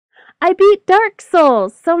I beat Dark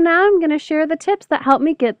Souls, so now I'm going to share the tips that help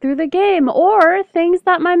me get through the game, or things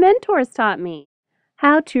that my mentors taught me.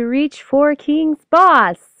 How to reach Four Kings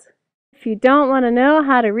boss. If you don't want to know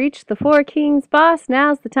how to reach the Four Kings boss,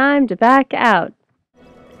 now's the time to back out.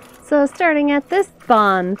 So starting at this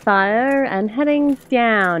bonfire and heading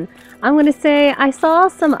down, I'm going to say I saw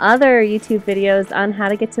some other YouTube videos on how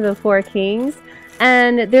to get to the Four Kings,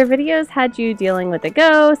 and their videos had you dealing with a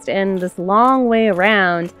ghost and this long way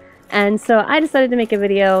around. And so I decided to make a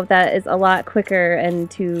video that is a lot quicker and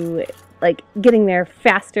to like getting there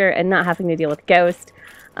faster and not having to deal with ghost.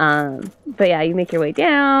 But yeah, you make your way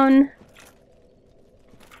down.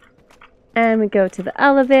 And we go to the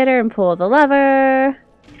elevator and pull the lever.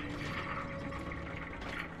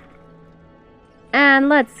 And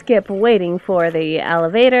let's skip waiting for the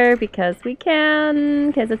elevator because we can,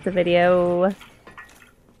 because it's a video.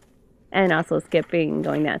 And also skipping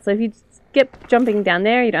going down. So if you skip jumping down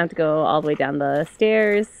there, you don't have to go all the way down the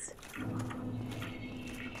stairs.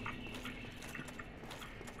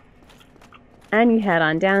 And you head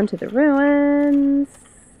on down to the ruins.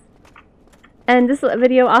 And this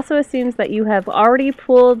video also assumes that you have already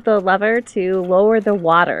pulled the lever to lower the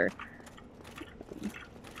water.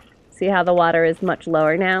 See how the water is much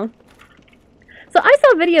lower now? So I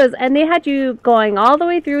saw videos and they had you going all the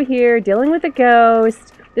way through here, dealing with a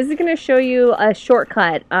ghost. This is going to show you a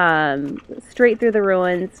shortcut straight through the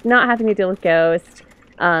ruins, not having to deal with ghosts.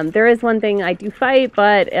 There is one thing I do fight,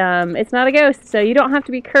 but it's not a ghost, so you don't have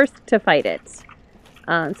to be cursed to fight it.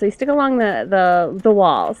 So you stick along the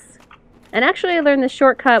walls. And actually I learned this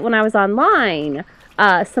shortcut when I was online.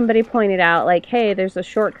 Somebody pointed out, like, hey, there's a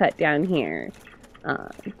shortcut down here.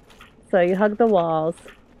 So you hug the walls,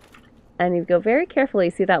 and you go very carefully.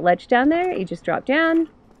 See that ledge down there? You just drop down.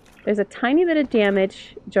 There's a tiny bit of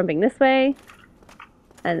damage jumping this way,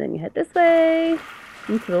 and then you head this way,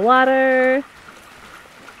 into the water.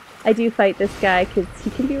 I do fight this guy because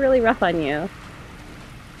he can be really rough on you.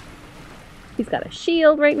 He's got a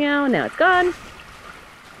shield right now, and now it's gone.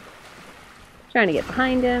 Trying to get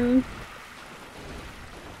behind him.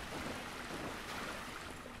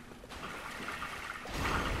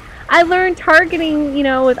 I learned targeting, you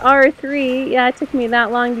know, with R3. Yeah, it took me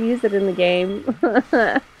that long to use it in the game.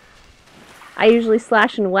 I usually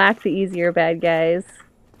slash and whack the easier bad guys.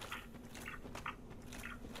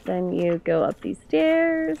 Then you go up these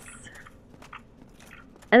stairs.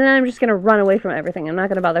 And then I'm just going to run away from everything. I'm not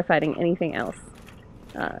going to bother fighting anything else.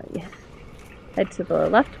 Yeah. Head to the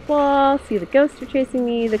left wall. See the ghosts are chasing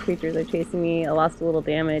me. The creatures are chasing me. I lost a little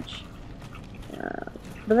damage.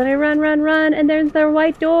 But then I run, and there's the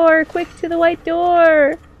white door. Quick to the white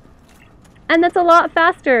door. And that's a lot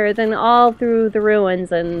faster than all through the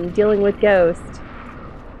ruins and dealing with ghosts.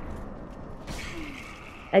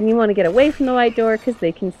 And you want to get away from the white door because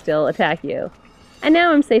they can still attack you. And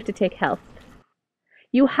now I'm safe to take health.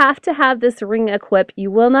 You have to have this ring equipped.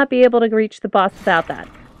 You will not be able to reach the boss without that.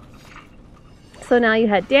 So now you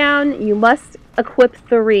head down. You must equip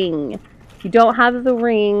the ring. If you don't have the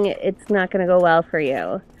ring, it's not going to go well for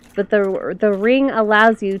you. But the ring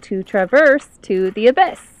allows you to traverse to the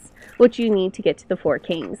abyss, which you need to get to the Four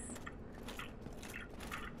Kings.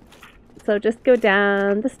 So just go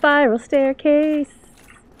down the spiral staircase.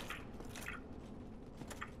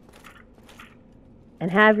 And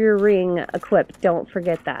have your ring equipped. Don't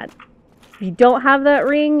forget that. If you don't have that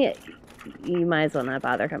ring, you might as well not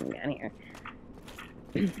bother coming down here.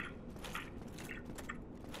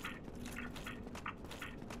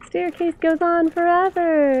 Staircase goes on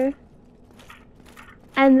forever.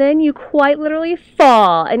 And then you quite literally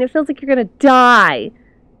fall, and it feels like you're gonna die.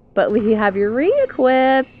 But when you have your ring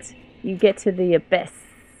equipped, you get to the abyss.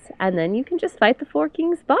 And then you can just fight the Four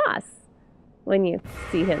Kings boss when you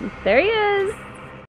see him. There he is!